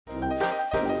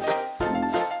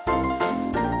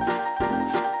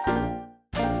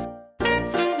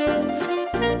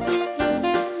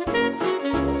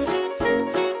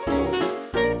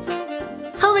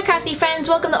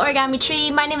welcome to Origami Tree.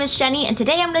 My name is Shani and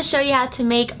today I'm going to show you how to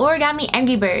make origami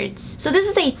Angry Birds. So this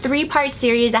is a 3-part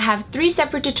series. I have 3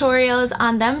 separate tutorials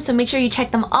on them, so make sure you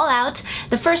check them all out.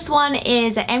 The first one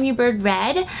is Angry Bird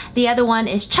Red, the other one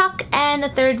is Chuck, and the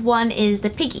third one is the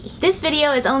Piggy. This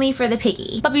video is only for the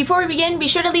Piggy. But before we begin, be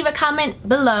sure to leave a comment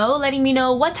below letting me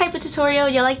know what type of tutorial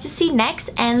you'd like to see next,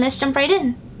 and let's jump right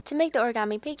in. To make the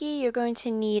origami piggy, you're going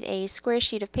to need a square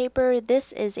sheet of paper.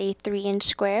 This is a 3-inch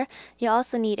square. You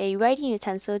also need a writing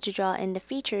utensil to draw in the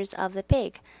features of the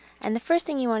pig. And the first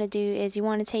thing you want to do is you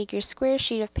want to take your square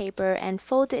sheet of paper and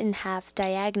fold it in half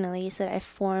diagonally so that it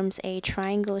forms a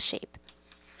triangle shape.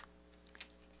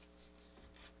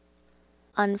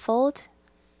 Unfold,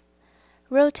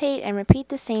 rotate, and repeat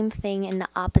the same thing in the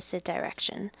opposite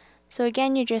direction. So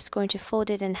again, you're just going to fold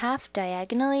it in half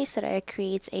diagonally so that it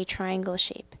creates a triangle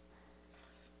shape.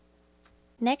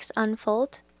 Next,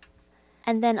 unfold,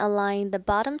 and then align the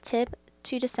bottom tip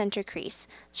to the center crease.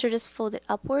 So just fold it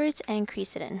upwards and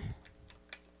crease it in.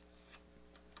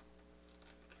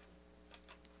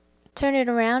 Turn it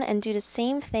around and do the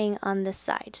same thing on this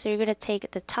side. So you're going to take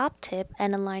the top tip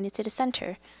and align it to the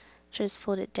center. So just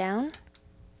fold it down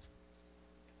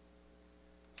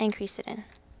and crease it in.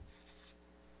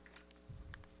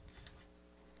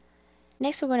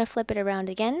 Next, we're going to flip it around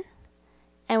again,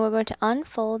 and we're going to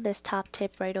unfold this top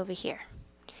tip right over here.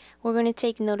 We're going to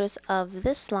take notice of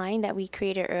this line that we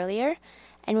created earlier,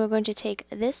 and we're going to take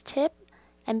this tip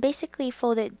and basically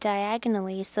fold it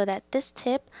diagonally so that this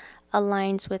tip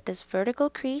aligns with this vertical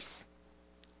crease,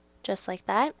 just like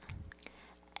that,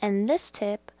 and this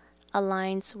tip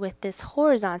aligns with this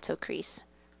horizontal crease,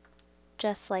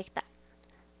 just like that,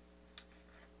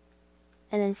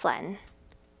 and then flatten.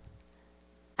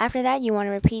 After that, you want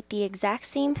to repeat the exact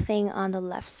same thing on the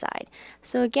left side.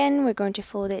 So again, we're going to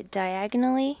fold it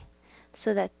diagonally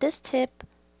so that this tip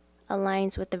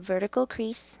aligns with the vertical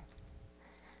crease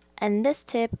and this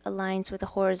tip aligns with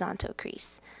the horizontal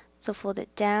crease. So fold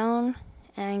it down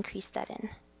and crease that in.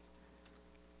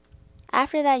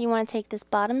 After that, you want to take this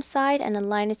bottom side and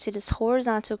align it to this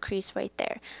horizontal crease right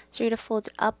there. So you're going to fold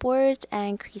it upwards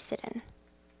and crease it in.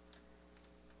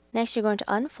 Next, you're going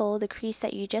to unfold the crease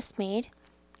that you just made.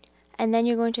 And then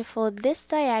you're going to fold this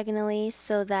diagonally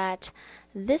so that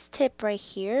this tip right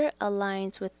here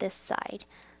aligns with this side.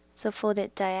 So fold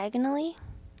it diagonally,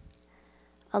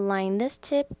 align this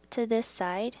tip to this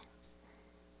side,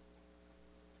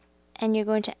 and you're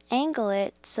going to angle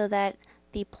it so that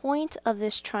the point of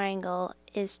this triangle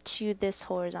is to this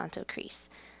horizontal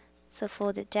crease. So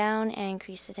fold it down and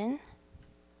crease it in.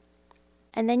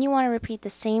 And then you want to repeat the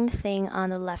same thing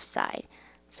on the left side.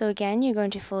 So again, you're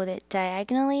going to fold it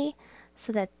diagonally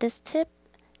so that this tip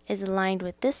is aligned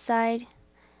with this side,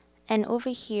 and over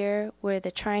here where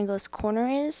the triangle's corner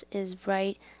is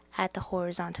right at the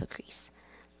horizontal crease.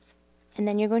 And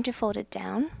then you're going to fold it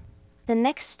down. The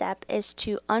next step is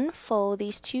to unfold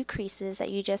these 2 creases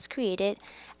that you just created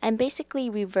and basically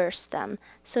reverse them.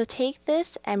 So take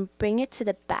this and bring it to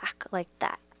the back like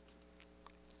that,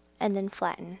 and then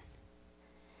flatten.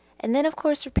 And then of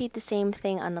course repeat the same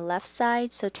thing on the left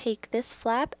side. So take this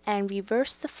flap and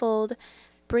reverse the fold,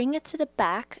 bring it to the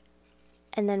back,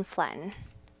 and then flatten.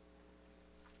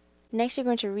 Next, you're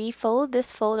going to refold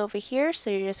this fold over here, so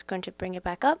you're just going to bring it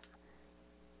back up.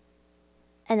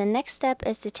 And the next step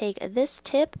is to take this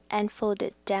tip and fold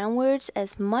it downwards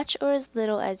as much or as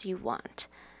little as you want.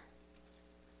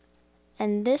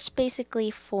 And this basically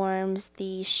forms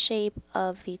the shape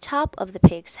of the top of the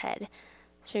pig's head.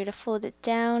 So you're going to fold it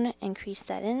down and crease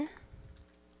that in.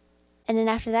 And then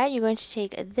after that, you're going to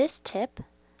take this tip,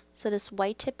 so this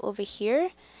white tip over here,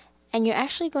 and you're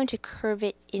actually going to curve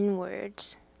it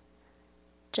inwards,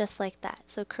 just like that.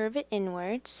 So curve it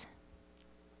inwards,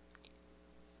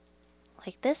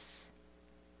 like this,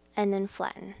 and then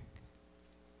flatten,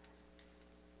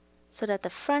 so that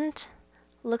the front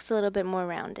looks a little bit more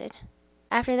rounded.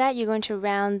 After that, you're going to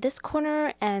round this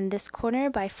corner and this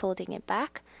corner by folding it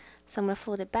back. So I'm going to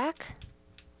fold it back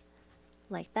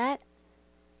like that,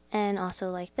 and also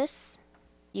like this.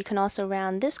 You can also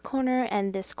round this corner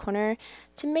and this corner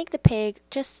to make the pig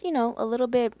just, a little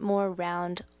bit more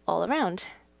round all around.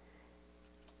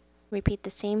 Repeat the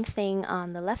same thing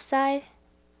on the left side,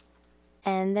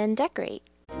 and then decorate.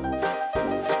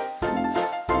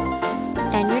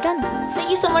 And you're done. Thank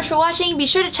you so much for watching. Be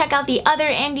sure to check out the other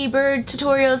Angry Bird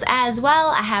tutorials as well.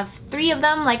 I have 3 of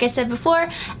them, like I said before,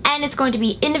 and it's going to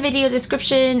be in the video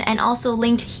description and also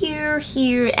linked here,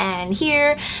 here, and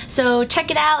here. So check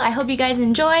it out. I hope you guys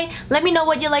enjoy. Let me know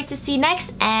what you'd like to see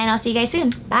next, and I'll see you guys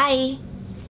soon. Bye!